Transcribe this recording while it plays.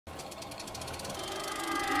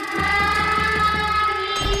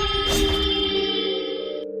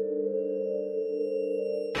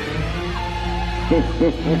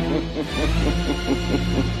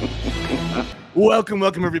Welcome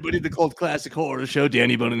everybody to the Cult Classic Horror Show.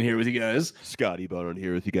 Danny Bonin here with you guys. Scotty Bonin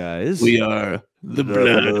here with you guys. We are the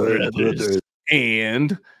Blood Brothers.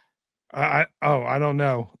 And I don't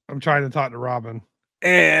know. I'm trying to talk to Robin.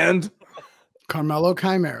 And Carmelo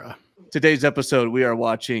Chimera. Today's episode, we are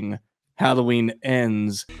watching Halloween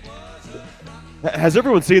Ends. Has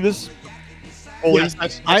everyone seen this? Yes,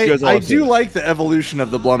 I do like the evolution of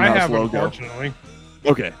the I Blumhouse have, logo. unfortunately.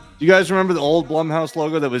 Okay. Do you guys remember the old Blumhouse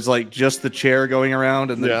logo that was like just the chair going around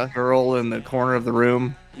and the girl in the corner of the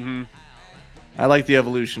room? Mm-hmm. I like the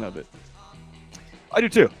evolution of it. I do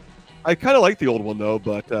too. I kind of like the old one though,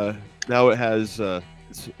 but now it has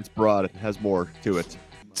it's broad. It has more to it.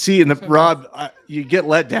 See, in the Rob, you get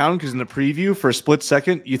let down because in the preview, for a split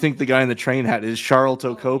second, you think the guy in the train hat is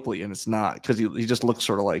Charlton Copley, and it's not because he just looks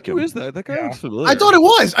sort of like him. Who is that? That guy looks familiar. I thought it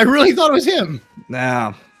was. I really thought it was him.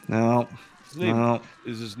 No.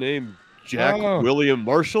 Is his name Jack William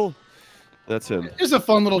Marshall? That's him. There's a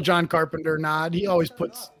fun little John Carpenter nod. He always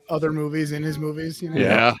puts other movies in his movies. You know?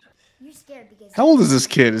 Yeah. How old is this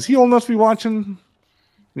kid? Is he old enough to be watching,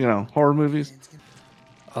 horror movies?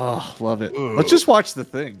 Oh, love it. Let's just watch The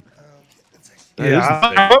Thing. Yeah,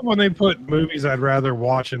 I love when they put movies I'd rather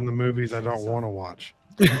watch in the movies I don't want to watch.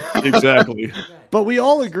 Exactly. But we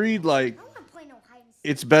all agreed, like,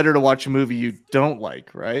 it's better to watch a movie you don't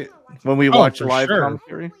like, right? When we watch live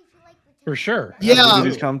commentary. For sure. Yeah.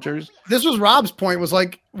 These commentaries. This was Rob's point, was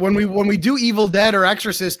like when we do Evil Dead or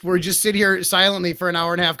Exorcist, we just sit here silently for an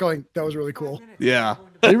hour and a half going, that was really cool. Yeah.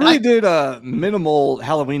 They really did minimal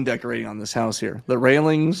Halloween decorating on this house here. The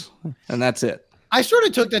railings, and that's it. I sort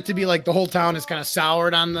of took that to be like the whole town is kind of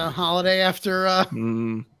soured on the holiday after,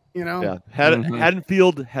 Yeah.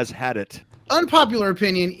 Haddonfield has had it. Unpopular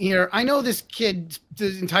opinion here. I know this kid's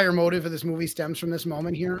entire motive of this movie stems from this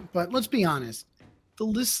moment here, but let's be honest.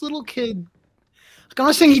 This little kid, I'm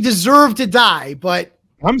not saying he deserved to die, but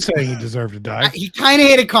I'm saying he deserved to die. he kind of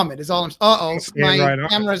had it coming. Is all I'm. My right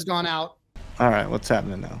camera's gone out. All right, what's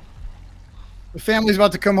happening now? The family's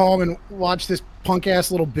about to come home and watch this punk ass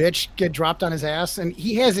little bitch get dropped on his ass, and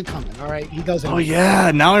he has it coming. All right, he does it. Oh yeah,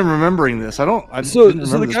 now I'm remembering this. So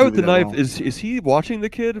the guy with the knife is he watching the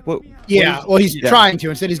kid? What? Yeah, well, he's trying to.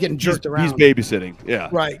 Instead, he's getting jerked around. He's babysitting. Yeah,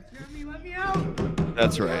 right.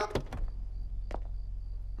 That's right.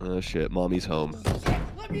 Oh shit, mommy's home.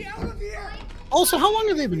 Let me out of here. Also, how long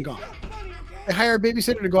have they been gone? They hire a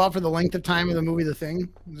babysitter to go out for the length of time of the movie The Thing?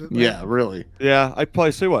 Yeah, really. Yeah, I'd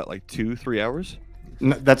probably say what, like 2-3 hours?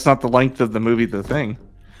 No, that's not the length of the movie The Thing.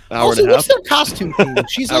 Also, what's their costume thing?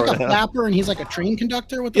 She's like a flapper and he's like a train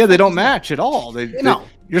conductor. They don't match at all.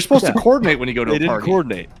 You're supposed to coordinate when you go to a party. They didn't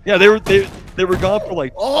coordinate. Yeah, they were gone for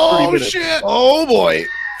like 30 minutes. Shit! Oh boy!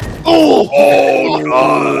 Oh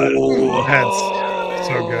god! That's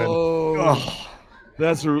so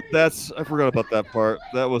good. That's I forgot about that part.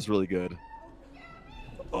 That was really good.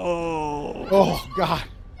 Oh god!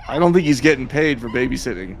 I don't think he's getting paid for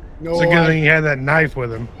babysitting. No, it's a good thing he had that knife with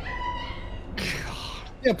him.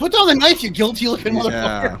 Yeah, put down the knife, you guilty looking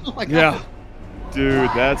motherfucker. Oh my god. Yeah, dude,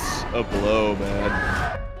 that's a blow,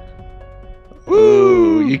 man.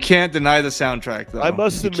 Ooh, you can't deny the soundtrack, though. I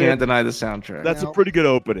must admit, you can't deny the soundtrack. That's a pretty good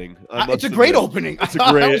opening. It's a great opening. It's a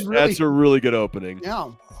great. That's a really good opening.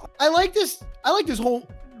 Yeah, I like this whole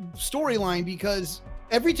storyline because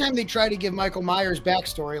every time they try to give Michael Myers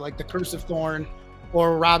backstory, like the Curse of Thorn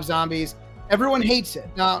or Rob Zombie's, everyone hates it.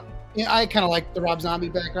 Now, I kind of like the Rob Zombie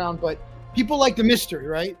background, but people like the mystery,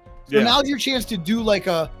 right? So now's your chance to do like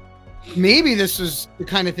maybe this is the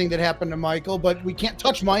kind of thing that happened to Michael, but we can't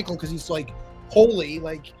touch Michael because he's like holy,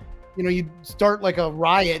 like, you start like a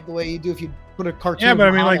riot the way you do if you put a cartoon. Yeah, but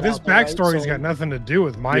I mean, like, this backstory's right? got nothing to do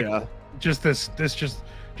with Michael. Just this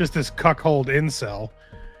cuckold incel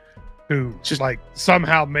who like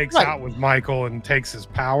somehow makes out with Michael and takes his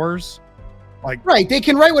powers. Like, right, they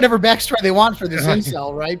can write whatever backstory they want for this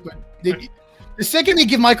incel, right? But the second they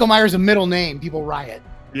give Michael Myers a middle name, people riot.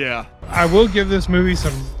 Yeah, I will give this movie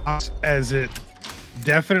some as it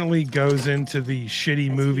definitely goes into the shitty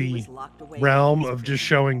movie realm of just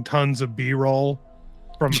showing tons of B-roll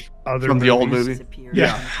from the old movie.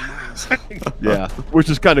 Yeah. Yeah, which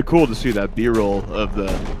is kind of cool to see that B-roll of the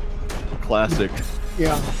classic.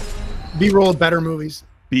 Yeah, B-roll of better movies.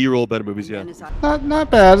 B-roll better movies, yeah. Not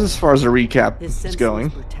bad as far as the recap is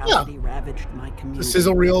going. Yeah, the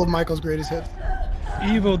sizzle reel of Michael's greatest hits.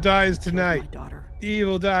 Evil dies tonight.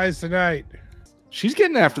 Evil dies tonight. She's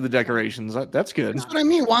getting after the decorations. That's good. That's what I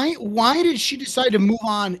mean. Why did she decide to move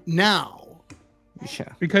on now? Yeah.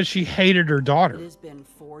 Because she hated her daughter. It has been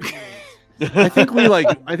 4 years. I think we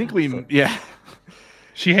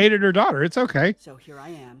She hated her daughter. It's okay. So here I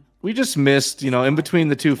am. We just missed, in between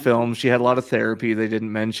the two films, she had a lot of therapy they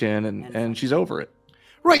didn't mention, and she's over it.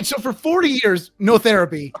 Right. So for 40 years, no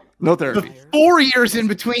therapy. No The therapy. 4 years in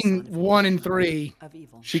between 1 and 3. Of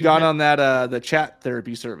evil. She got on that the chat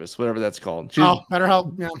therapy service, whatever that's called. She, Oh,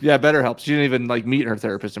 BetterHelp. Yeah. yeah, BetterHelp. She didn't even meet her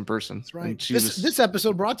therapist in person. That's right. And she This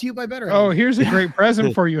episode brought to you by BetterHelp. Oh, here's a great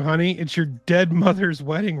present for you, honey. It's your dead mother's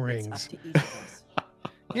wedding It's rings. up to each of us.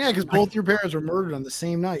 Yeah, because both your parents were murdered on the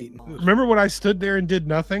same night. Remember when I stood there and did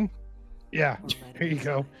nothing? Yeah, here you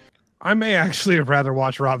go. I may actually have rather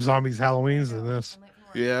watched Rob Zombie's Halloweens than this.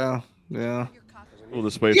 yeah. Well,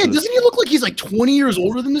 this way Yeah, doesn't he look like he's like 20 years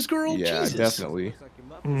older than this girl? Yeah, Jesus. definitely.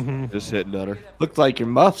 Mm-hmm. just hitting at her. Looked like your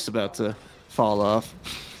muff's about to fall off.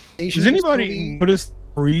 Does anybody notice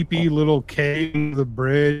creepy little cave in the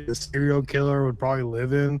bridge the serial killer would probably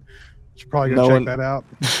live in? Should probably go No check one- that out.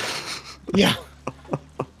 Yeah.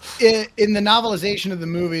 In the novelization of the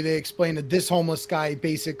movie, they explain that this homeless guy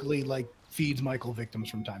basically like feeds Michael victims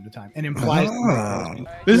from time to time and implies.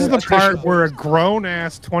 This is the That's Christian part where a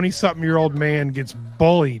grown-ass 20-something-year-old man gets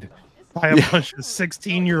bullied by a bunch of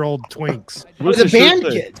 16-year-old twinks. What's The his shirt band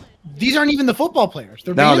say? kid. These aren't even the football players.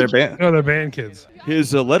 They're No, band they're kids. banned. No, they're band kids.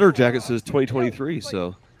 His letter jacket says 2023,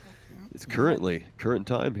 so it's current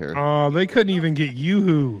time here. They couldn't even get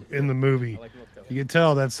Yoo-Hoo in the movie. You can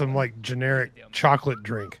tell that's some like generic chocolate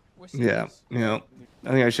drink. Yeah. I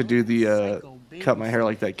think I should do the cut my hair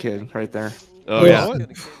like that kid right there. Oh Yeah. yeah,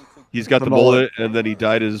 he's got The the mullet, and then he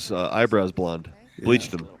dyed his eyebrows blonde,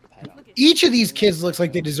 bleached them. Each of these kids looks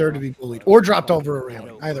like they deserve to be bullied or dropped over a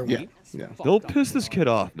railing. Either way. Yeah. Don't piss this kid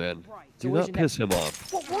off, man. Do not piss him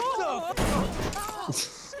off.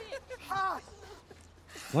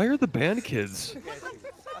 Why are the band kids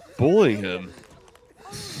bullying him?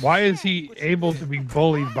 Why is he able to be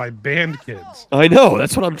bullied by band kids? I know.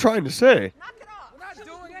 That's what I'm trying to say.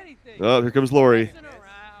 Oh, here comes Lori.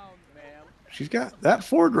 She's got that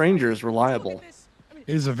Ford Ranger is reliable.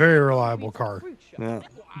 It is a very reliable car. Yeah.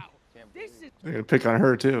 I'm gonna pick on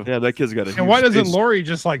her too. Yeah, that kid's got a. And why huge doesn't face. Lori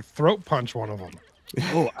just like throat punch one of them?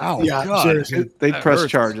 Oh, ow! Yeah, God. seriously. They That press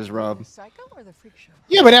hurts. charges, Rob.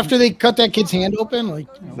 Yeah, but after they cut that kid's hand open, like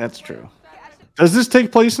That's true. Does this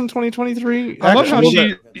take place in 2023? I love how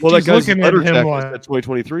Actually? Well, that she's guy's looking at letter him jacket like said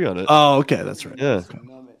 2023 on it. Oh, okay, that's right. Yeah.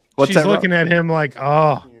 What's she's that? Rob? looking at him like,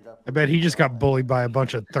 oh, I bet he just got bullied by a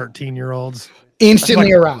bunch of 13-year-olds.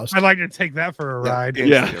 instantly aroused. I'd like to take that for a ride.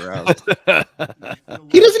 Yeah.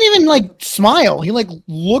 He doesn't even like smile. He like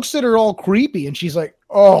looks at her all creepy, and she's like,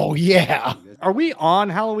 "Oh yeah." Are we on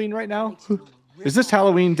Halloween right now? Is this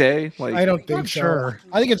Halloween day? Like, I don't think Not so. sure.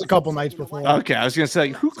 I think it's a couple nights before. Okay, I was gonna say,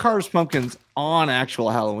 who carves pumpkins on actual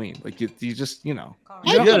Halloween? Like, you just,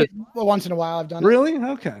 I've done it once in a while. I've done really?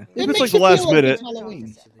 Okay. it. If it's makes like the you last feel like minute. it's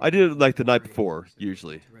Halloween. I did it like the night before,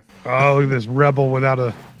 usually. Oh, look at this rebel without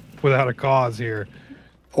a cause here.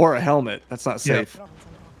 Or a helmet. That's not Yeah. safe.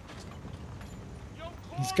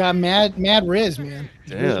 He's got mad riz, man.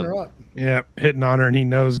 He's Damn. rizzing her up. Yeah, hitting on her, and he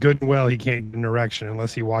knows good and well he can't get an erection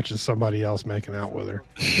unless he watches somebody else making out with her.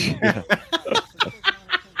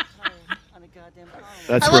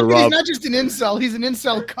 That's I where like that he's Rob. not just an incel; he's an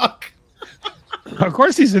incel cuck. Of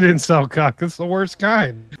course, he's an incel cuck. That's the worst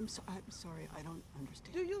kind. I'm sorry, I don't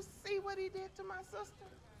understand. Do you see what he did to my sister?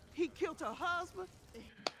 He killed her husband.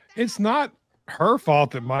 It's not her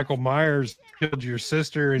fault that Michael Myers killed your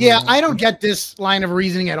sister. And Yeah, your- I don't get this line of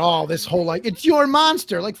reasoning at all. This whole like, it's your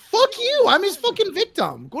monster. Like, fuck you. I'm his fucking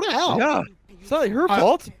victim. Go to hell. Yeah, it's not her I-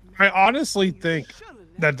 fault. I honestly think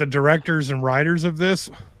that the directors and writers of this,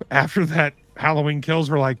 after that Halloween Kills,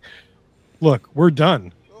 were like, look, we're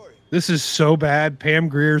done. This is so bad. Pam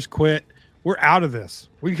Grier's quit. We're out of this.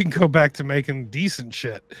 We can go back to making decent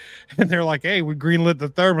shit. And they're like, hey, we greenlit the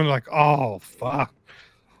third one. Like, oh, fuck.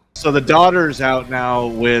 So the daughter's out now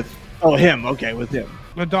with him. Okay, with him.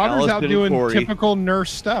 The daughter's out Allison and doing Corey. typical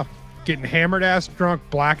nurse stuff, getting hammered ass drunk,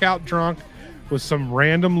 blackout drunk with some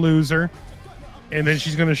random loser. And then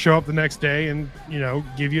she's going to show up the next day and,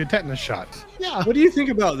 give you a tetanus shot. Yeah. What do you think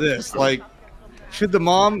about this? Like, should the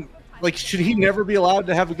mom, should he never be allowed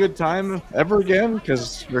to have a good time ever again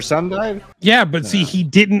because her son died? Yeah, but see, he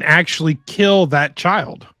didn't actually kill that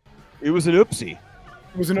child. It was an oopsie.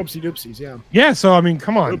 It was an oopsie doopsies, yeah. Yeah, so I mean,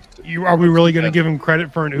 come on. Are we really going to give him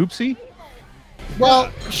credit for an oopsie?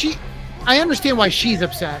 Well, I understand why she's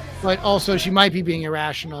upset, but also she might be being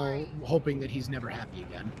irrational, hoping that he's never happy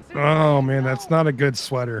again. Oh man, that's not a good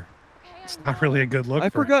sweater. It's not really a good look. I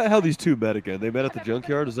for- forgot how these two met again. They met at the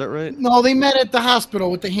junkyard. Is that right? No, they met at the hospital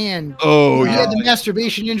with the hand. Oh He yeah, had the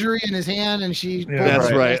masturbation injury in his hand, and she. Yeah.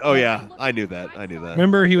 that's Right. right. Oh yeah, I knew that. I knew that.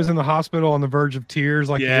 Remember, he was in the hospital on the verge of tears,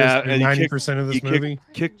 like Yeah, he and is he 90% of this movie.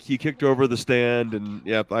 He kicked over the stand, and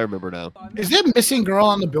yep, I remember now. Is that missing girl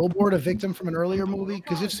on the billboard a victim from an earlier movie?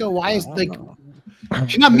 Because if so, why is like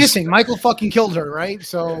she's not missing? Michael fucking killed her, right?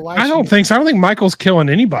 So why? I don't think so. I don't think Michael's killing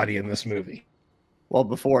anybody in this movie. Well,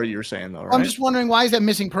 before you were saying though, right? I'm just wondering why is that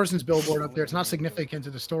missing persons billboard up there? It's not significant to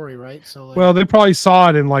the story, right? So like, Well, they probably saw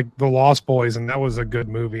it in like The Lost Boys, and that was a good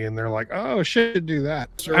movie, and they're like, "Oh shit, do that."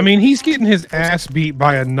 Sure. I mean, he's getting his ass beat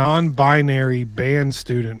by a non-binary band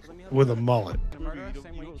student with a mullet.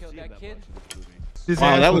 His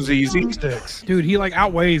Wow, ass that was easy. sticks. Dude. He like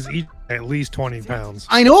outweighs at least 20 pounds.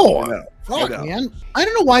 I know. Yeah. Fuck, Yeah. man. I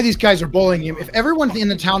don't know why these guys are bullying him. If everyone in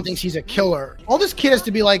the town thinks he's a killer, all this kid has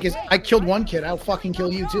to be like is, I killed one kid, I'll fucking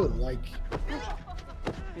kill you too. Like,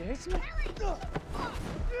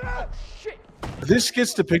 This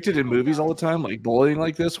gets depicted in movies all the time, like bullying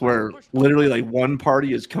like this, where literally like one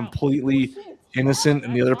party is completely innocent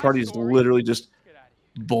and the other party is literally just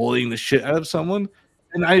bullying the shit out of someone.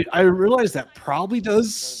 And I realize that probably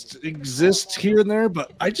does exist here and there,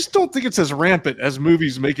 but I just don't think it's as rampant as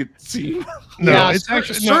movies make it seem. No, Yeah, it's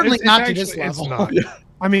actually certainly it's not to this it's level. not.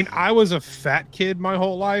 I mean, I was a fat kid my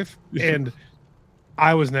whole life, and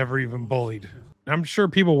I was never even bullied. I'm sure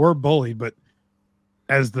people were bullied, but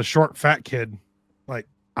as the short fat kid, like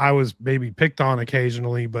I was maybe picked on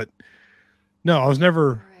occasionally, but no, I was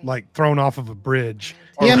never like thrown off of a bridge.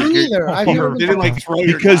 yeah, me Or- neither. I've or- never They been didn't like throw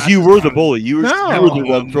your Because you glasses were the on. bully. You were No. the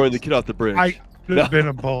one throwing the kid off the bridge. I could have been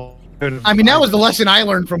a bull. I mean, that was the lesson I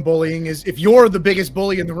learned from bullying: is if you're the biggest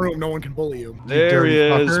bully in the room, no one can bully you. There he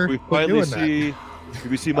dirty is. fucker. We Quit finally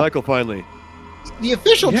doing see Michael finally. The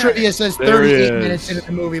official Yeah. trivia says There he 38 is. minutes into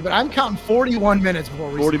the movie, but I'm counting 41 minutes before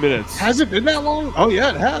we 40 minutes. Has it been that long? Oh yeah,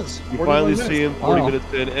 it has. You 41 finally minutes. see him 40 Wow.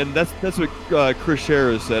 minutes in, and that's what Chris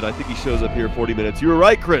Scherer said. I think he shows up here 40 minutes. You were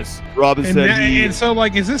right, Chris. Robin And, said and so,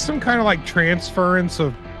 like, is this some kind of like transference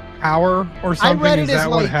of power or something? read Is it as, that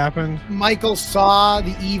what like, happened? Michael saw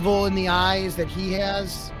the evil in the eyes that he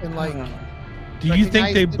has, and like, Do you think they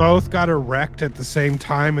recognized it. both got erect at the same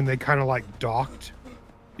time and they kind of like docked?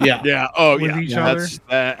 Yeah. Yeah. Oh, With yeah. each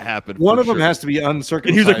That happened. One for of them sure. has to be uncircumcised.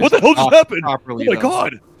 And he was like, "What the hell just dock happened? Properly, Oh my though.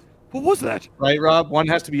 god, what was that?" Right, Rob? One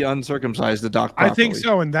has to be uncircumcised to dock properly. I think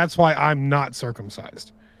so, and that's why I'm not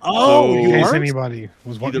circumcised. Oh, So- In you case aren't? anybody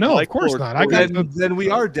was Either wondering. No, of Mike course or not. I Corey. got Then we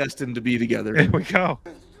are destined to be together. There we go.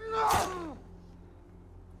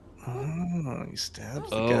 Oh, he stabs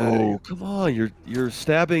the Oh, guy. come on! You're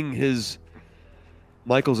stabbing his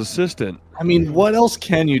Michael's assistant. I mean, what else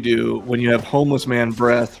can you do when you have homeless man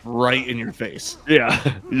breath right in your face? Yeah.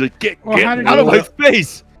 He's like, get Well, how did out you of my know-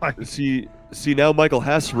 face. Like- See, now Michael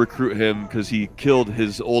has to recruit him because he killed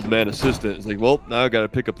his old man assistant. It's like, well, now I got to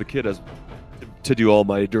pick up the kid to do all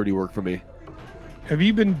my dirty work for me. Have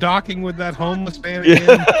you been docking with that homeless man Yeah.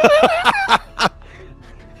 again?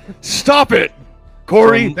 Stop it,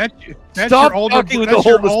 Corey. That's Stop your older, docking with that's the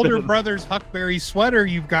your homeless older man. brother's Huckberry sweater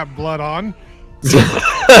you've got blood on.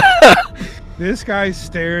 This guy's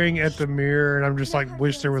staring at the mirror, and I'm just like,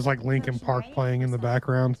 wish there was like Linkin Park playing in the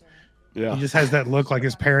background. Yeah. He just has that look like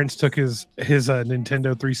his parents took his Nintendo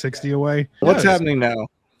 360 away. What's Yes. happening now?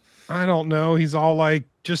 I don't know. He's all like,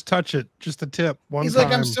 just touch it, just a tip. One he's time.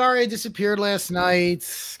 like, I'm sorry I disappeared last night.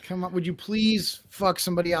 Come on, would you please fuck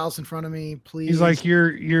somebody else in front of me, please? He's like,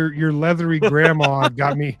 your leathery grandma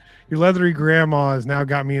got me. Your leathery grandma has now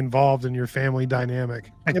got me involved in your family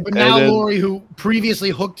dynamic. Yeah, but now then- Lori, who previously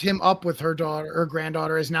hooked him up with her daughter, her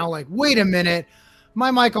granddaughter, is now like, wait a minute,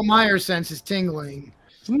 my Michael Myers sense is tingling.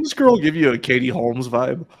 Doesn't this girl give you a Katie Holmes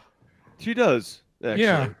vibe? She does. Actually.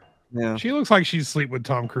 Yeah, Yeah. she looks like she'd sleep with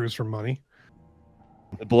Tom Cruise for money.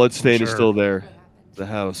 The blood stain is Sure. still there. The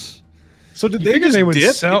house. So did You they figure just they would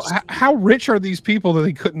dip? sell? How rich are these people that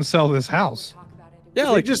they couldn't sell this house?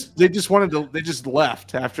 Yeah, They just wanted to. They just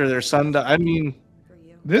left after their son died. I mean,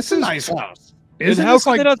 This it's a is nice house. and Isn't how this could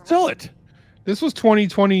like they not sell it? this was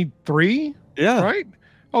 2023, Yeah. right?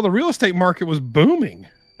 Oh, the real estate market was booming.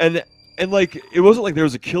 And like it wasn't like there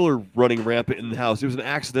was a killer running rampant in the house. It was an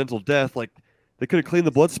accidental death. Like they could have cleaned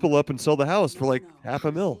the blood spill up and sell the house for like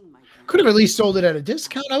 $500,000. Could have at least sold it at a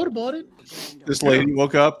discount. I would have bought it. This lady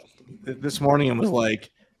woke up this morning and was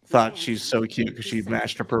like, thought she's so cute because she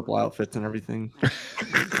matched her purple outfits and everything.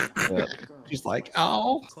 Yeah. She's like,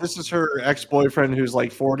 oh, this is her ex-boyfriend who's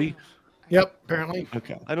like 40. Yep, apparently.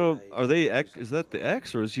 Okay. I don't. Are they ex? Is that the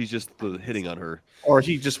ex, or is he just hitting on her? Or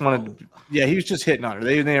he just wanted to, yeah, he was just hitting on her.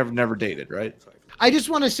 They have never dated, right? I just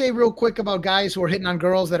want to say real quick about guys who are hitting on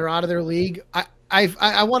girls that are out of their league.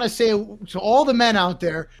 I want to say to all the men out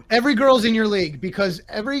there, every girl's in your league because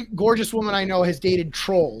every gorgeous woman I know has dated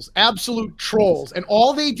trolls, absolute trolls, and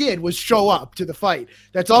all they did was show up to the fight.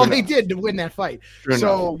 That's all they did to win that fight.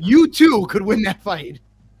 So you too could win that fight.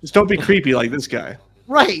 Just don't be creepy like this guy.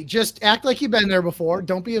 Right. Just act like you've been there before.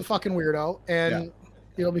 Don't be a fucking weirdo, and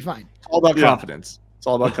it'll be fine. It's all about confidence. It's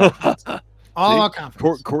all about confidence. All about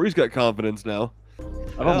confidence. Corey's got confidence now.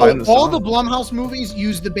 I don't mind All the Blumhouse movies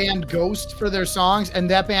use the band Ghost for their songs, and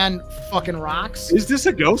that band fucking rocks. Is this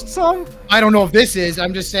a Ghost song? I don't know if this is.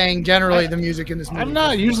 I'm just saying generally the music in this movie. I'm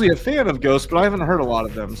not usually a fan of Ghost, but I haven't heard a lot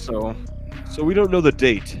of them. So we don't know the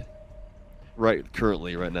date. Right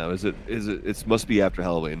now, is it? It must be after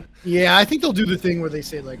Halloween. Yeah, I think they'll do the thing where they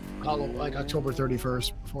say like October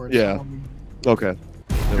 31st before it's Halloween. Okay.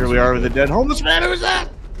 Here we are with the dead homeless man. Who's that?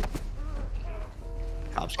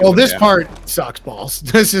 Oh, this part sucks balls.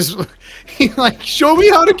 This is like, show me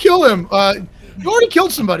how to kill him. You already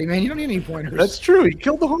killed somebody, man. You don't need any pointers. That's true. He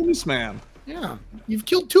killed the homeless man. Yeah, you've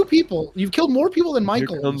killed 2 people. You've killed more people than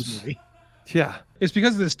Michael in this movie. Yeah. It's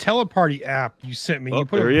because of this teleparty app you sent me. Oh, You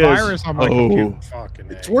put there a he is. virus on my computer.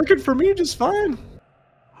 Fucking It's working for me just fine.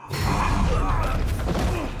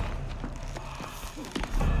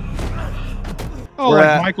 Oh, We're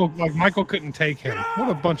at- Michael couldn't take him. What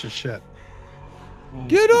a bunch of shit.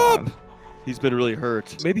 Get up! He's been really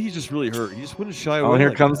hurt. Maybe he's just really hurt. He just wouldn't shy away. Oh, here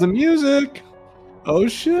like comes that. the music. Oh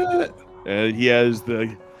shit! And he has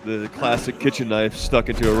the classic kitchen knife stuck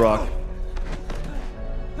into a rock.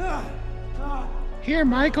 Here,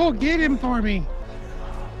 Michael, get him for me.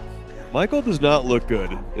 Michael does not look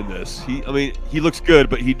good in this. He looks good,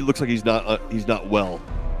 but he looks like he's not well.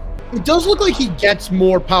 It does look like he gets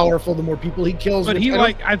more powerful the more people he kills. But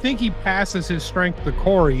which I think he passes his strength to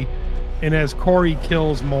Corey, and as Corey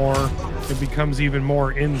kills more, it becomes even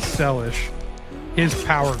more incelish. His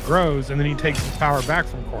power grows, and then he takes his power back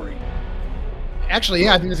from Corey. Actually,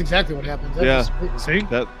 yeah, I think that's exactly what happens. Yeah. See?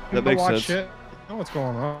 That People makes watch sense. Shit. Know what's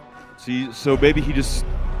going on. See, so maybe he just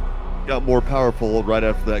got more powerful right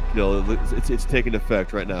after that kill. It's taking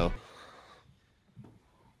effect right now.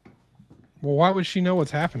 Well, why would she know what's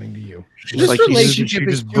happening to you? This Like relationship she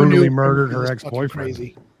is just too brutally new murdered for her this ex-boyfriend.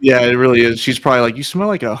 fucking Crazy. Yeah, it really is. She's probably like, you smell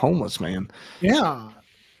like a homeless man. Yeah.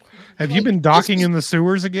 Have you been docking in the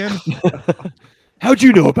sewers again? How'd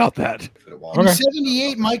you know about that? In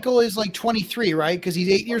 78, Michael is like 23, right? Because he's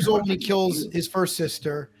 8 years old when he kills his first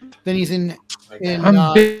sister. Then he's in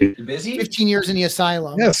You busy? 15 years in the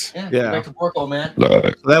asylum. Yes. Yeah. Yeah. Back to work, old man. So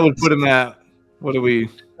that would put him at, what do we?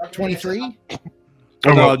 23?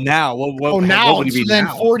 Oh, no, now. What Now. would he be So then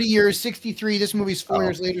now? 40 years, 63. This movie's 4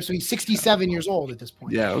 years later. So he's 67 years old at this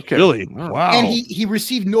point. Yeah, okay. Really? All right. Wow. And he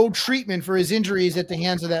received no treatment for his injuries at the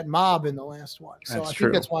hands of that mob in the last one. So That's I true.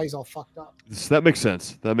 think that's why he's all fucked up. That makes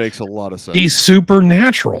sense. That makes a lot of sense. He's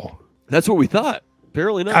supernatural. That's what we thought.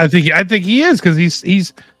 Apparently not. I think he is because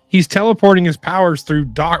he's teleporting his powers through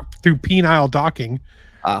penile docking,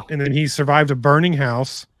 Ah. and then he survived a burning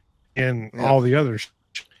house and all the others.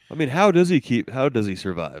 I mean, how does he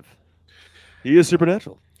survive? He is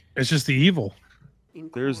supernatural. It's just the evil.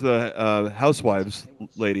 There's the housewives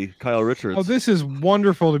lady, Kyle Richards. Oh, this is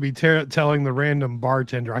wonderful to be telling the random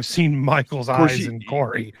bartender. I've seen Michael's course eyes she- in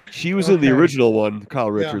Corey. She was in the Okay. original one.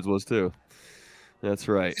 Kyle Richards was too. That's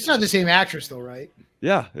right. It's not the same actress, though, right?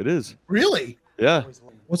 Yeah, it is. Really? Yeah.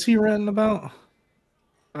 What's he ranting about?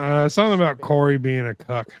 Something about Corey being a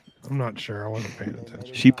cuck. I'm not sure. I wasn't paying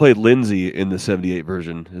attention. She played Lindsay in the 78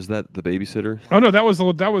 version. Is that the babysitter? Oh no, that was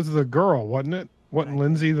the girl, wasn't it? Wasn't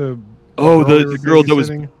Lindsay the? Oh, girl you the were girl that was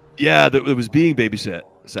babysitting? that was being babysat.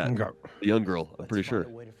 Okay. The young girl, I'm pretty sure.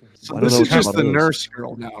 So I don't this know is just what the it is. nurse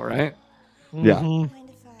girl now, right? Yeah. Mhm.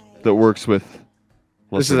 That works with.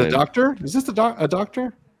 what's This is her a name? doctor? Is this a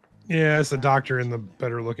doctor? Yeah, it's the doctor and the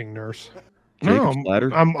better looking nurse. Jacob's No,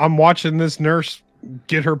 Ladder? I'm watching this nurse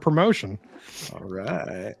get her promotion. All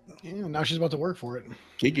right. Yeah, now she's about to work for it.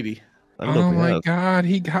 Giggity. I don't know Oh if we my have. god,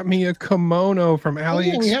 he got me a kimono from yeah, we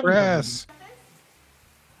haven't done AliExpress.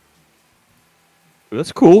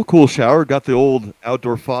 That's cool. Cool shower. Got the old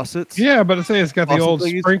outdoor faucets. Yeah, but it's got the Faucet old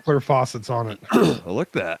thingies? sprinkler faucets on it. I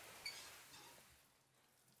like that.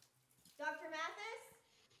 Dr.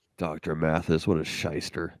 Mathis? Dr. Mathis, what a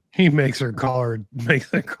shyster. He makes her call him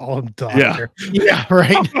doctor. Yeah,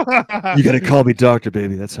 right. You gotta call me doctor,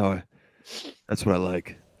 baby. That's what I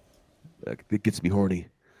like. It gets me horny.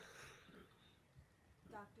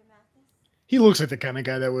 Dr. Mathis? He looks like the kind of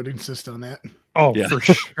guy that would insist on that. Oh, Yeah. for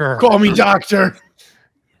sure. Call me doctor.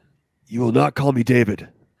 You will not call me David.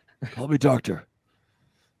 Call me doctor.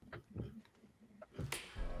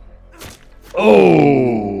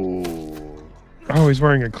 Oh. Oh, he's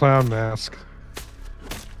wearing a clown mask.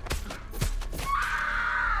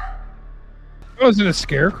 Oh, is it a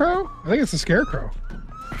scarecrow? I think it's a scarecrow.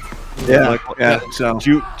 Yeah, Michael- yeah. So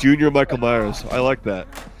Junior Michael Myers. I like that.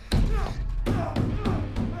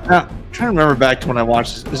 now, I'm trying to remember back to when I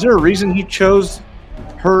watched this. Is there a reason he chose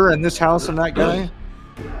her and this house and that guy?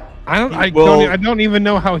 I Well- don't even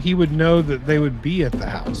know how he would know that they would be at the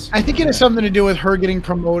house. I think it has something to do with her getting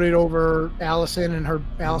promoted over Allison, and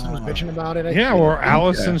Allison was bitching about it. Yeah, or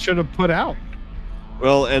Allison should have put out.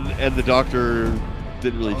 Well, and the doctor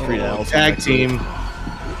didn't really treat Allison. Tag like team.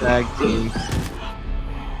 Tag team.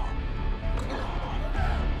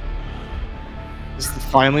 Is this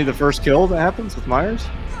finally the first kill that happens with Myers?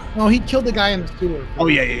 No, he killed the guy in the sewer. Oh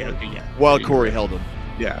yeah, yeah, okay, yeah. While Corey held him.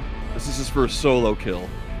 Yeah. This is his first solo kill.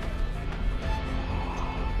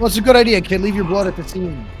 Well, it's a good idea, kid. Leave your blood at the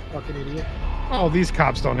scene, fucking idiot. Oh, these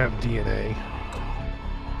cops don't have DNA.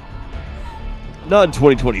 Not in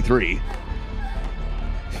 2023.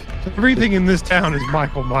 Everything in this town is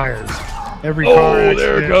Michael Myers. Every Oh, car there it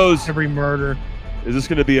accident, goes. every murder, Is this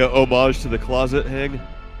going to be a homage to the closet hang?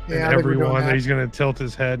 Yeah, and I think we're doing everyone that that. he's going to tilt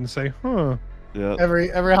his head and say, huh. Yeah. Every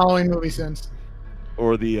Halloween movie since.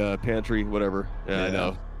 Or the pantry, whatever. Yeah, I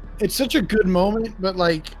know. It's such a good moment, but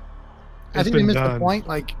like, I It's think they been missed the done. point.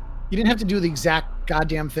 Like, you didn't have to do the exact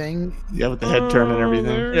goddamn thing. Yeah, with the head turn and everything.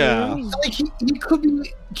 there Yeah. it is. Like, he could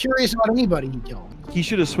be curious about anybody he killed. He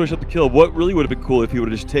should have switched up the kill. What really would have been cool if he would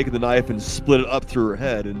have just taken the knife and split it up through her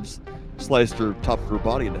head and sliced her top of her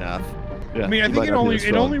body in half. Yeah, I mean, I he think might not be as it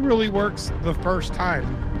strong. only really works the first time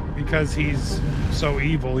because he's so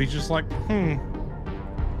evil. He's just like,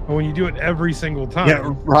 But when you do it every single time,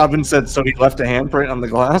 Yeah, Robin said so he left a handprint on the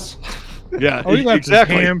glass. Yeah, oh, he left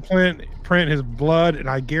exactly. his handprint, his blood, and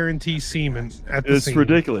I guarantee semen at the It's scene.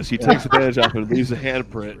 ridiculous. He takes advantage of it and leaves a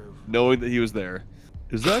handprint, knowing that he was there.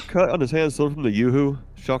 Is that cut on his hand still from the Yoo-Hoo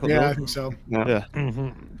chocolate Yeah, I milk? think so. Yeah.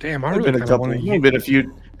 Damn, I Only really been a kind of couple. want Only to. been a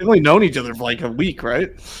few. They've only known each other for like a week, right?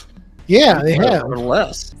 Yeah, they have. Or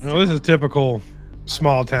less. No, this is typical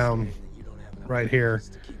small town, right here.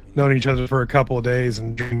 Known each other for a couple of days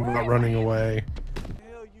and dream about running away.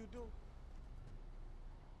 Hell you do.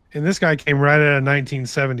 And this guy came right out of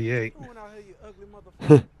 1978. Going out here, you ugly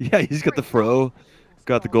motherfucker. Yeah, he's got the fro,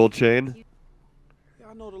 got the gold chain.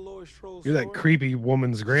 I know the Lord Strolls. You're that creepy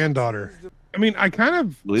woman's granddaughter. I mean, I kind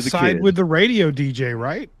of Leave the side kid. with the radio DJ,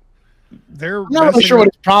 right? They're I'm not really messing sure what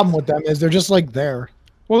up- his problem with them is. They're just like there.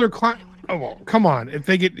 Well, they're oh well, come on. If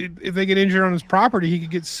they get injured on his property, he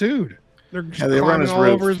could get sued. They're just Yeah, they run climbing his all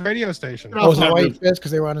roof. over his radio station. Oh, is that why roof?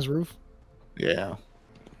 because they were on his roof. Yeah.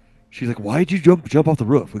 She's like, "Why'd you jump off the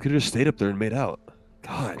roof? We could have just stayed up there and made out."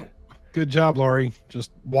 God. Good job, Laurie.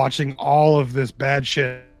 Just watching all of this bad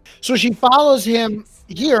shit. So she follows him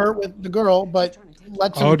here with the girl, but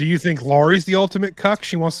lets him. Oh, do you think Laurie's the ultimate cuck?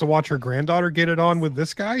 She wants to watch her granddaughter get it on with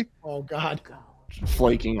this guy? Oh God.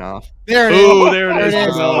 Flaking off. There it is. Oh, there it is, There it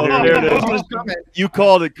is. Carmelo. There it is. Oh, it's coming. You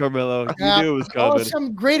called it, Carmelo. You Yeah. knew it was Oh, coming.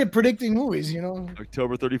 I'm great at predicting movies, you know.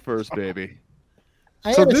 October 31st, baby.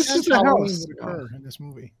 I So had a this sense is the Halloween house. would occur in this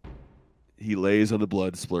movie. He lays on the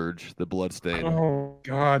blood splurge, the blood stain. Oh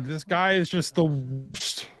God, this guy is just the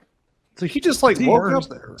worst. So he just like The woke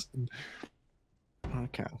worst. up there.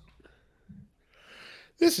 Okay.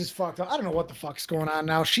 This is fucked up. I don't know what the fuck's going on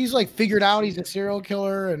now. She's like figured out he's a serial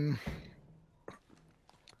killer, and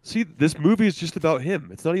See, this movie is just about him.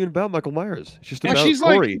 It's not even about Michael Myers. It's just Yeah, about she's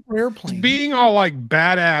like- Corey. airplane. Being all like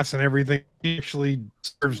badass and everything actually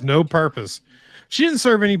serves no purpose. She didn't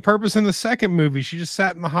serve any purpose in the second movie. She just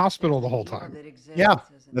sat in the hospital the whole time. Yeah,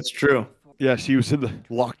 that's true. Yeah, she was in the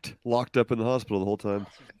locked up in the hospital the whole time.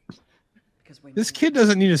 This kid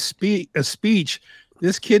doesn't need a speech.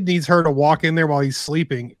 This kid needs her to walk in there while he's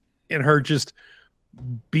sleeping and her just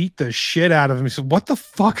beat the shit out of him. He said, "What the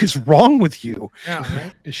fuck is wrong with you?" yeah,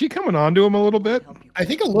 right? Is she coming on to him a little bit? I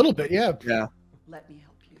think a little bit. Yeah. Yeah. Let me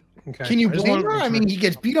help you. Okay. Can you I just blame wanted to her? I make mean, sure. he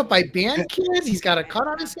gets beat up by band kids. He's got a cut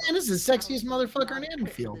on his hand. This is the sexiest motherfucker in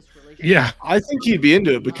Anfield. Yeah. I think he'd be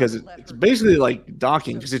into it because it's basically like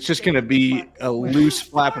docking because it's just going to be a loose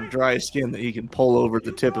flap of dry skin that he can pull over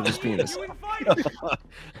the tip of his penis.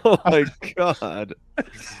 Oh my god.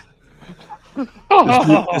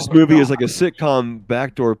 This movie is like a sitcom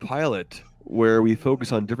backdoor pilot where we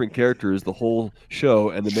focus on different characters the whole show,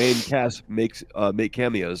 and the main cast make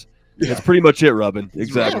cameos. That's pretty much it, Robin.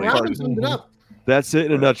 Exactly. Yeah, Robin summed it up. That's it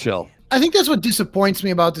in a nutshell. I think that's what disappoints me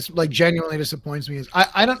about this, like genuinely disappoints me, is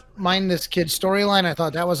I don't mind this kid's storyline. I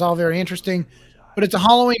thought that was all very interesting, but it's a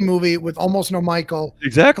Halloween movie with almost no Michael.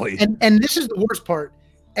 Exactly. And this is the worst part.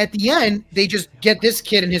 At the end, they just get this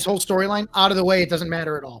kid and his whole storyline out of the way. It doesn't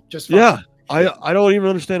matter at all. Just fucking- Yeah. I don't even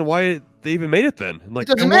understand why they even made it then. Like,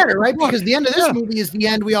 It doesn't matter, right? Because the end of this Yeah. movie is the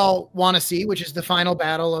end we all want to see, which is the final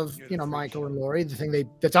battle of Michael and Laurie, the thing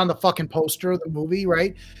that's on the fucking poster of the movie,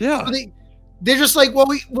 right? Yeah. So they're just like, well,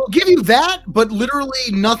 we'll give you that, but literally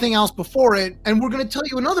nothing else before it, and we're going to tell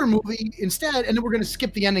you another movie instead, and then we're going to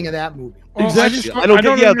skip the ending of that movie. Well, Exactly. I I don't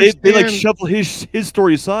don't get. Yeah, they like understand- shuffle his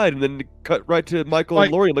story aside and then cut right to Michael Like,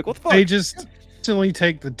 and Laurie. I'm like, what the fuck? They just instantly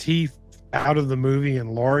take the teeth out of the movie,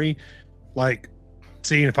 and Laurie, like,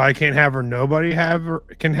 seeing if I can't have her, nobody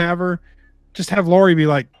can have her. Just have Laurie be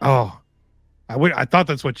like, "Oh, I thought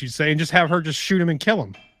that's what you'd say," and just have her just shoot him and kill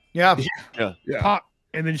him. Yeah. Pop,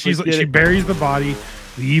 and then Like, get she it. buries the body.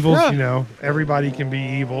 The evils, Yeah. everybody can be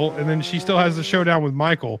evil, and then she still has the showdown with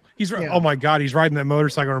Michael. Yeah. Oh my god, he's riding that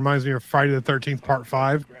motorcycle. Reminds me of Friday the 13th Part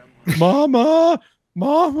 5. Mama,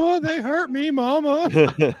 they hurt me, Mama.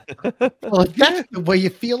 Well, if that's the way you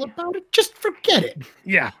feel about it, just forget it.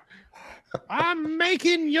 Yeah. I'm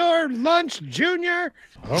making your lunch, Junior.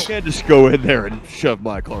 You can't just go in there and shove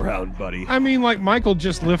Michael around, buddy. I mean, like, Michael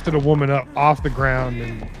just lifted a woman up off the ground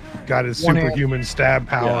and got his One hand. superhuman stab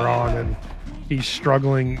power Yeah. on, and he's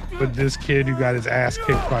struggling with this kid who got his ass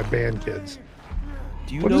kicked by band kids.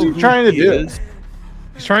 Do you What know is he who trying to do? is?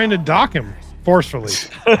 He's trying to dock him forcefully.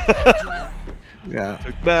 Yeah.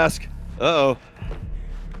 Took mask. Uh-oh.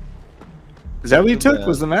 Is that what he The took? mask.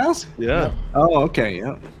 Was the mask? Yeah. Oh, okay.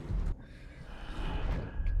 Yeah.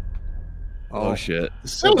 Oh, shit.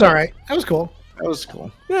 That was all right. That was cool. That was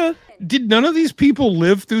cool. Yeah. Did none of these people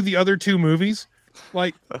live through the other two movies?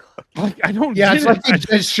 Like I don't. Yeah, get it's it. like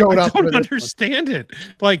they just showed I up. for don't this one. understand it.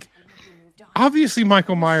 Like, obviously,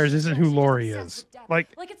 Michael Myers isn't who Laurie is. Like,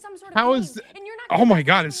 it's some sort of how game, is? and you're not Oh my gonna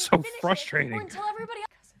god, it's so finish it frustrating. or until everybody else-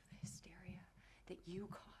 Because of the hysteria that you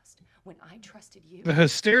caused when I trusted you. The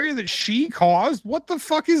hysteria that she caused. What the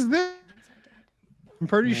fuck is this? I'm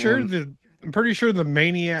pretty sure the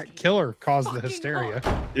maniac killer caused the hysteria.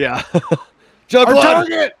 Yeah. Our Juggle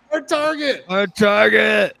target! Our target! Our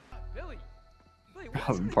target!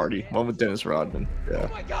 Party. One with Dennis Rodman.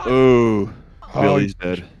 Yeah. Ooh. Oh, Billy's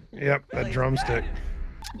dead. Yep, that drumstick.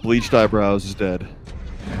 Bleached eyebrows is dead.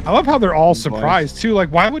 I love how they're all surprised too. Like,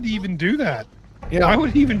 why would he even do that? Yeah. Why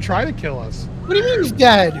would he even try to kill us? What do you mean he's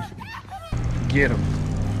dead? Get him.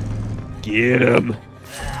 Get him.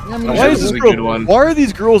 I mean, Why is this a good one? Why are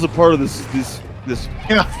these girls a part of this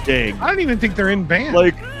Yeah. gang? I don't even think they're in band.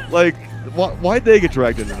 Like, why'd they get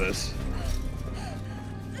dragged into this?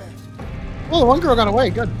 Well, the one girl got away.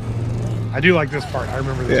 Good. I do like this part. I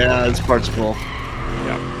remember this. Yeah, this part's cool.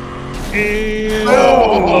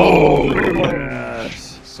 And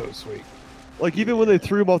Yes. so sweet. Like, even when they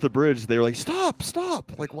threw him off the bridge, they were like, "Stop,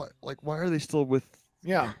 stop!" Like, what? Like, why are they still with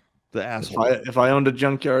Yeah. the If asshole? if I owned a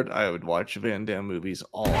junkyard, I would watch Van Damme movies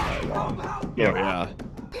all night long. Yeah.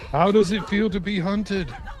 How does it feel to be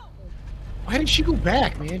hunted? Why did she go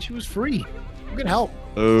back, man? She was free. Good help.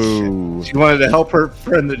 Oh. She wanted to help her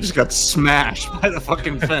friend that just got smashed by the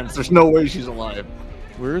fucking fence. There's no way she's alive.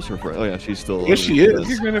 Where is her friend? Oh yeah, she's still. Yes, she is.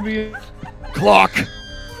 You're gonna be. Clock.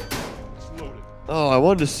 Oh, I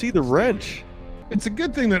wanted to see the wrench. It's a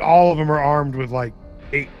good thing that all of them are armed with like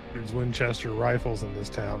 8 Winchester rifles in this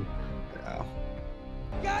town.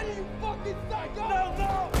 Got you fucking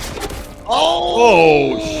psycho!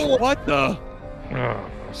 Oh, what the? Oh,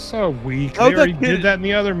 so weak. How'd They that already kid- did that in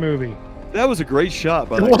the other movie. That was a great shot,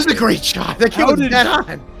 by It the was a way. great shot. That kid How was did- dead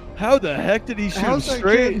on. How the heck did he shoot him How's that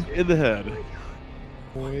straight in the head?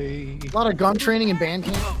 Way. A lot of gun training in band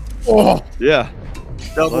camp. Oh, Yeah.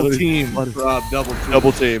 Double Lot of- team, lot of- Rob. Double team.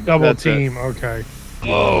 Double team. Double That's it. team. Okay.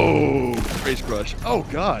 Oh, race crush. Oh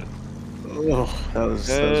God. Ugh, that was.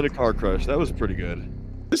 And a car crush. That was pretty good.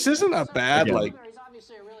 This isn't a bad Again. like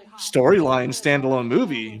storyline standalone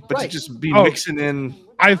movie, but Right. to just be Oh. mixing in.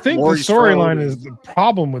 I think Laurie the storyline Strode. is the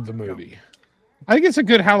problem with the movie. I think it's a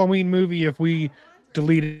good Halloween movie if we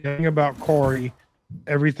delete everything about Corey,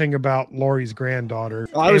 everything about Laurie's granddaughter.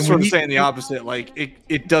 I was and sort we of need- saying the opposite. Like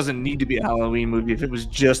it doesn't need to be a Halloween movie if it was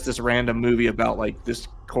just this random movie about like this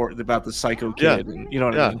court about the psycho Yeah. kid. And, you know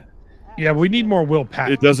what Yeah. I mean? Yeah, we need more Will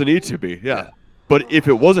Patton. It doesn't need to be. Yeah. But if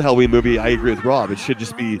it was a Halloween movie, I agree with Rob. It should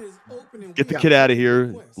just be get the kid out of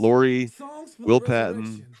here. Laurie, Will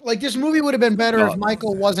Patton. like this movie would have been better Oh. if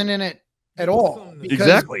Michael wasn't in it at all. because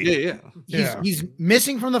Exactly. Yeah, yeah. Yeah. He's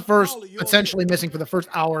missing from the first, essentially missing for the first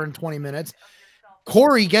hour and 20 minutes.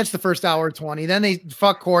 Corey gets the first hour and 20. Then they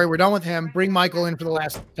fuck Corey. We're done with him. Bring Michael in for the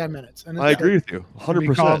last 10 minutes. And I agree with you. It'd be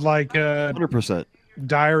called 100%. like 100%.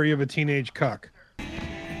 Diary of a Teenage Cuck.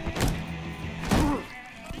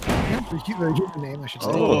 Very cute name, I should say.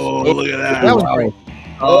 Oh, look at that! That was great.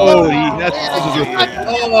 Oh,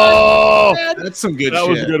 That's some good that shit.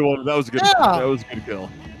 was a good one. That was a good. Yeah. That was a good kill.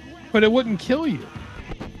 But it wouldn't kill you.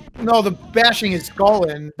 No, the bashing his skull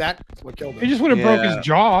in, that's what killed He him. just would have broke Yeah. his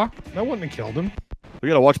jaw. That wouldn't have killed him. We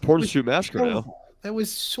gotta watch Porn to Shoot Massacre now. That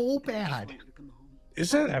was so bad.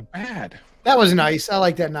 Is it That bad. That was nice. I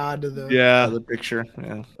like that nod to the. Yeah. the picture?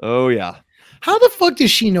 Yeah. Oh yeah. How the fuck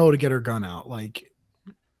does she know to get her gun out? Like,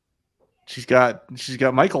 She's got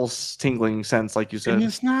Michael's tingling sense, like you And said.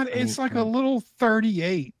 it's not. It's like a little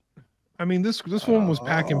 38. I mean, this one was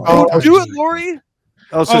packing. Oh, punches. Do it, Lori.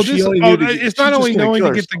 Oh, so she only knew to, it's she's not just only gonna knowing kill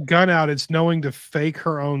to get the herself. gun out; it's knowing to fake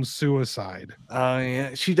her own suicide. Oh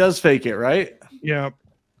yeah, she does fake it, right? Yeah,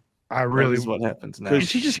 I That really. is what happens now. And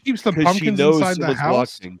she just keeps the Because she pumpkins knows inside the someone's house.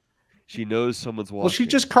 watching. She knows someone's watching. Well, she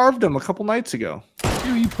just carved him a couple nights ago.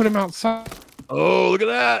 Dude, you put him outside. Oh, look at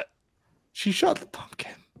that. She shot the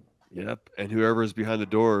pumpkin. Yep. And whoever is behind the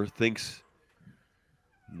door thinks.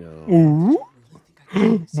 No.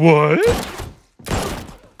 Ooh, what?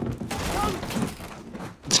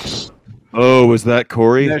 Oh, was that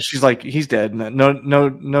Corey? Yeah, she's like, he's dead. No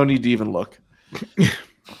need to even look.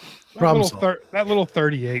 Problem That little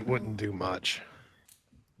 38 wouldn't do much.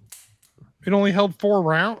 It only held 4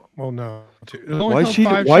 rounds. Well, no, 2. It only Why'd held she?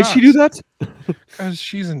 5 Why'd she do that? Because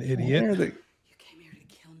she's an idiot. You came here to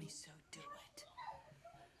kill me, so do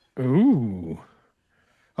it. Ooh.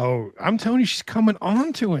 Oh, I'm telling you, she's coming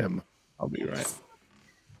on to him. I'll be right.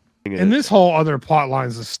 And this whole other plot line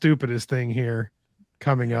is the stupidest thing here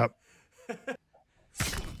coming up.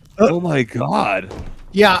 Oh my God.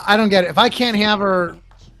 yeah, I don't get it. If I can't have her,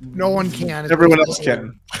 no one can. Everyone else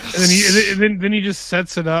can. And then he just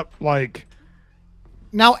sets it up like,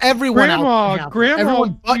 Now everyone else can Grandma, have her. Grandma,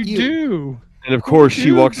 Everyone but you do. And of course, she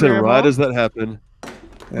Dude, walks in Grandma. right as that happened.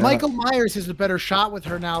 Yeah. Michael Myers has a better shot with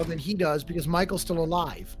her now than he does because Michael's still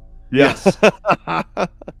alive. Yes.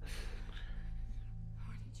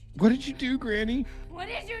 What did you do, Granny? What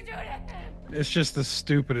did you do to him? It's just the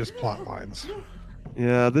stupidest plot lines.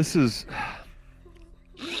 Yeah, this is.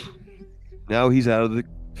 Now he's out of the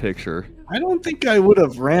picture. I don't think I would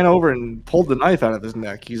have ran over and pulled the knife out of his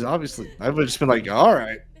neck. He's obviously. I would have just been like, all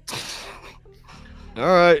right. All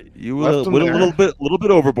right, you Left him went a there. little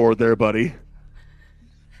bit overboard there, buddy.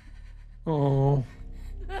 Oh.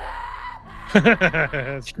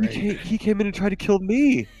 That's great. He came in and tried to kill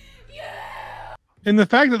me. And the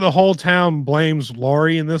fact that the whole town blames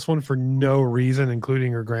Laurie in this one for no reason,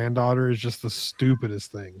 including her granddaughter, is just the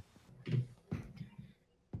stupidest thing.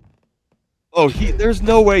 Oh, there's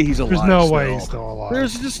no way he's alive. There's no still. way he's still alive.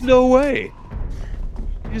 There's just no way.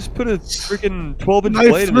 He just put a freaking 12-inch Knife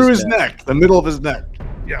blade through in his neck, the middle of his neck.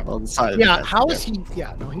 Yeah. On the side. Yeah, of his how neck. is he?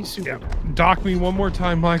 Yeah, no, he's super. Yeah. Dock me one more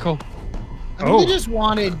time, Michael. I mean, Oh. they just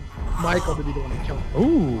wanted Michael to be the one to kill him.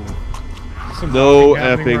 Ooh. Some No docking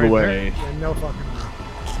happening effing right way. Yeah, no fucking.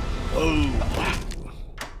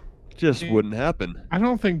 Just wouldn't happen. I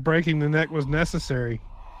don't think breaking the neck was necessary.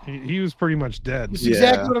 He was pretty much dead. It's Yeah.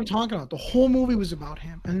 exactly what I'm talking about. The whole movie was about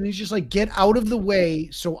him, and then he's just like, "Get out of the way,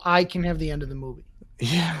 so I can have the end of the movie."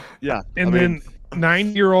 Yeah. Yeah. And I mean, then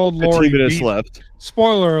 90-year-old 15 Laurie minutes beat- left.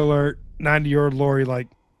 spoiler alert, 90-year-old Laurie, like,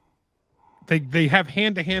 they have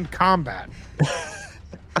hand-to-hand combat.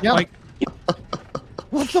 Yeah, Like,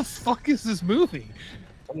 what the fuck is this movie?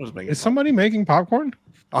 Someone's making Is somebody making popcorn?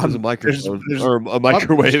 There's a there's- microphone there's or a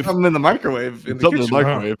microwave. something in the microwave. In the Something in the kitchen.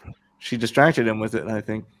 microwave. She distracted him with it, I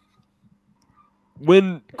think.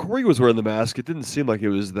 When Corey was wearing the mask, it didn't seem like it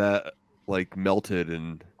was that like melted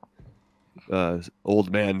and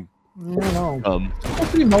old man. I don't know. It's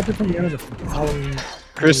pretty melted from the end of the Halloween.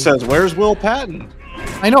 Chris says, "Where's Will Patton?"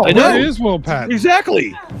 I know. I know. Where is Will Patton?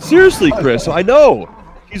 Exactly. Seriously, Chris. I know.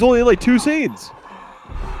 He's only in like 2 scenes.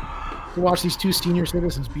 To watch these two senior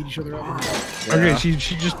citizens beat each other up. Okay, she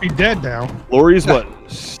should just be dead now. Lori's what?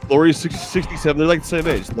 Lori's 67. They're like the same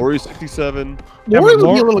age. Lori's 67. Yeah, Lori but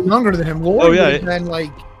would be a Lori- little younger than him. Lori Oh, yeah. would have been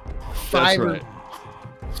like 5 That's right.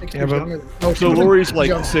 or 6 Yeah, years but- younger. No, she So was Lori's like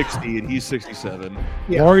young. 60 and he's 67.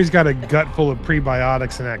 Yeah. Laurie's got a gut full of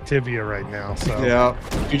prebiotics and Activia right now. So Yeah,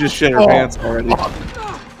 you just shit her Oh. pants already.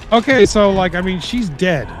 okay, so like I mean, she's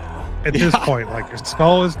dead at this point. Like her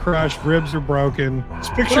skull is crushed, ribs are broken.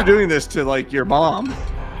 Just picture doing this to like your mom.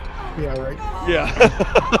 Yeah, right. Yeah.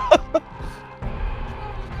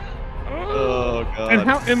 Oh god. And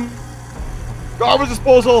and Garbage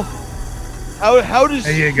disposal. How does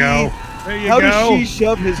there you she, go. There you How go. does she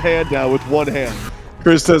shove his hand down with one hand?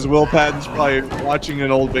 Chris says Will Patton's probably watching an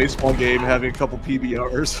old baseball game, having a couple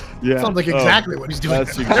PBRs. Yeah. Sounds like exactly what he's doing.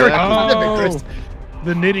 That's Very exactly- specific, Oh, Chris.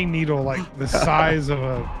 the knitting needle, like the size of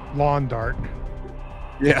a lawn dart.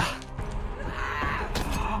 Yeah.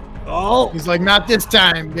 Oh, He's like, not this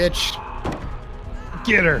time, bitch.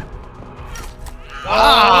 Get her.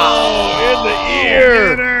 Oh, in the ear.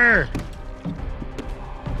 Get her.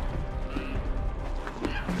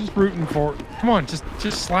 Just rooting for it. Come on, just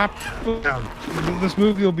slap her down. This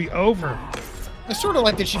movie will be over. I sort of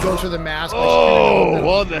like that she goes for the mask. but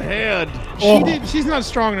Oh, on the hand. She's not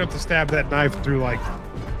strong enough to stab that knife through like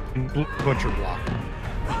butcher block.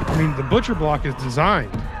 I mean, the butcher block is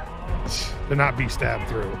designed to not be stabbed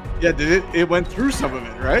through. yeah, did it? It went through some of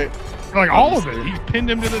it, right? Like all of it. He pinned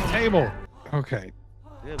him to the table. Okay.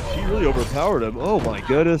 Damn, she really overpowered him. Oh my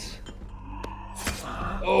goodness.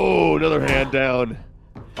 Oh, another hand down.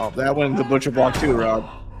 Oh, that went the butcher block too, Rob.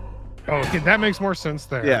 Oh, okay, that makes more sense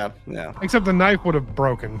there. Yeah, yeah, Except the knife would have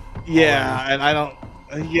broken. yeah. And I don't.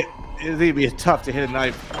 Yeah, it'd be tough to hit a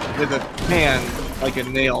knife with a pan like a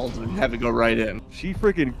nail and have it go right in. She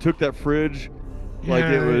freaking took that fridge like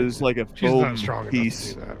it Yeah, was like a She's foam not strong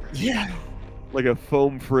piece, enough to do Yeah. like a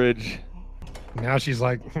foam fridge. that. Now she's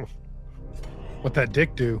like, what that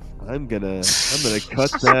dick do? I'm gonna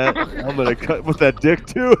cut that. I'm gonna cut with that dick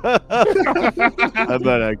too. I'm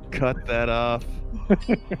gonna cut that off.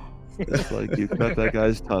 Just like you cut that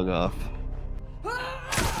guy's tongue off.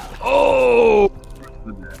 Oh!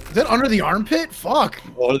 Is that under the armpit? Fuck.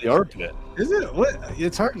 Oh, the armpit. Is it? What?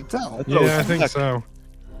 It's hard to tell. Yeah, I think so.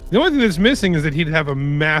 The only thing that's missing is that he'd have a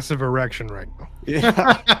massive erection right now.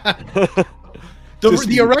 Yeah.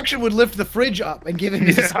 The erection would lift the fridge up and give him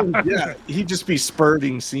his Yeah. He'd just be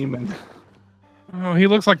spurting semen. Oh, he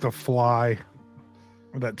looks like the Fly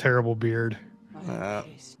with that terrible beard.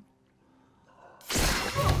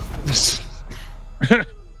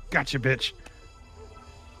 Gotcha, bitch.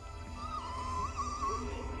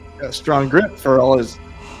 Got a strong grip for all his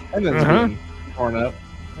tendons being torn up.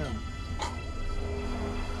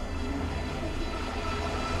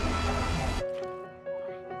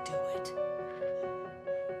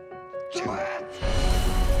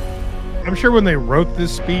 I'm sure when they wrote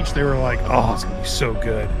this speech, they were like, oh, it's going to be so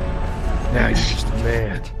good. Now you're just a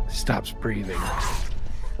man. Stops breathing.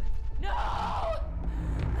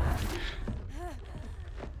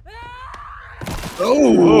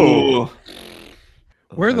 Oh!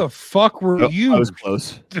 Where the fuck were you? I was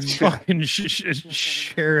close. This fucking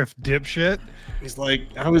sheriff dipshit. He's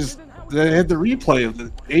like, they had the replay of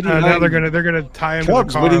the 89 Now they're gonna tie him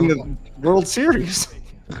Cubs to the car. winning the World Series.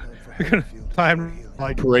 They're gonna tie him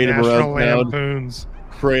like Parade him National around town. Lampoons.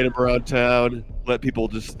 Parade him around town. Let people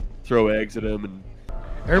just throw eggs at him and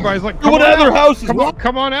Everybody's like, go come to on other out. houses.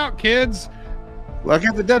 Come on out, kids. Look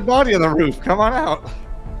at the dead body on the roof. Come on out.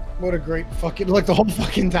 What a great fucking look! The whole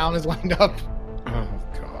fucking town is lined up. Oh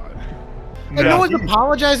god. And no one's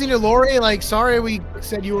apologizing to Lori. Like, sorry, we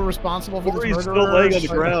said you were responsible for Lori's this still murder. laying on the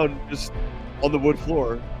ground, just on the wood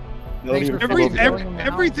floor. Thanks for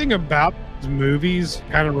Everything about these movies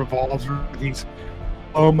kind of revolves around these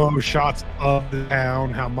slow-mo shots of the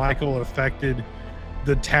town, how Michael affected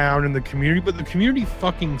the town and the community, but the community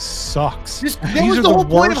fucking sucks. That These was are the whole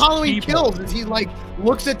point of worst Halloween people. Kills. Is he like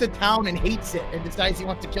looks at the town and hates it and decides he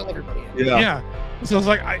wants to kill everybody. Yeah. So it's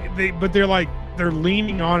like they're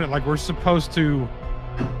leaning on it like we're supposed to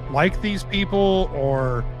like these people,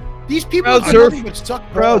 or These people Crowd are surf. nothing but suck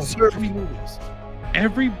Crowd balls in surf. three movies.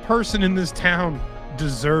 every person in this town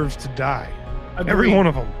deserves to die. Agreed. Every one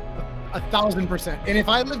of them. 1,000%. And if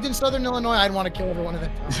I lived in Southern Illinois, I'd want to kill everyone in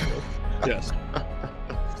that town. Yes.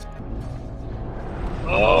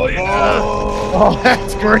 Oh yeah. Oh,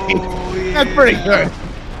 that's great. That's pretty good.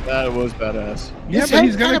 That was badass. Yeah, His but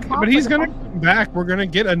he's head gonna, kinda popped but he's like a gonna come back. We're gonna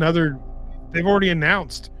get another. They've already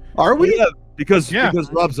announced. Are we? Yeah, because Yeah.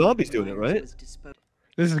 Rob Zombie's doing it, right?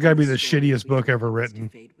 This is gonna be the shittiest book ever written,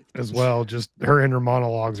 as well. Just her inner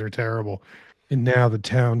monologues are terrible. And now the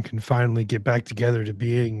town can finally get back together to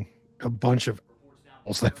being a bunch of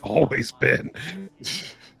assholes they've always been.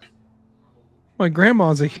 My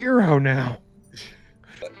grandma's a hero now.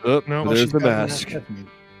 Oh, No, there's she's the got mask.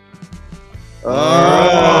 Oh,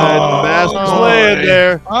 Alright, the mask is laying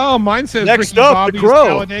there. Oh, mine says Next Ricky up, the Bobby's Crow.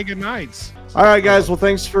 Talladega Nights. All right, guys. Well,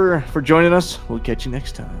 thanks for joining us. We'll catch you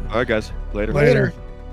next time. All right, guys. Later. Later.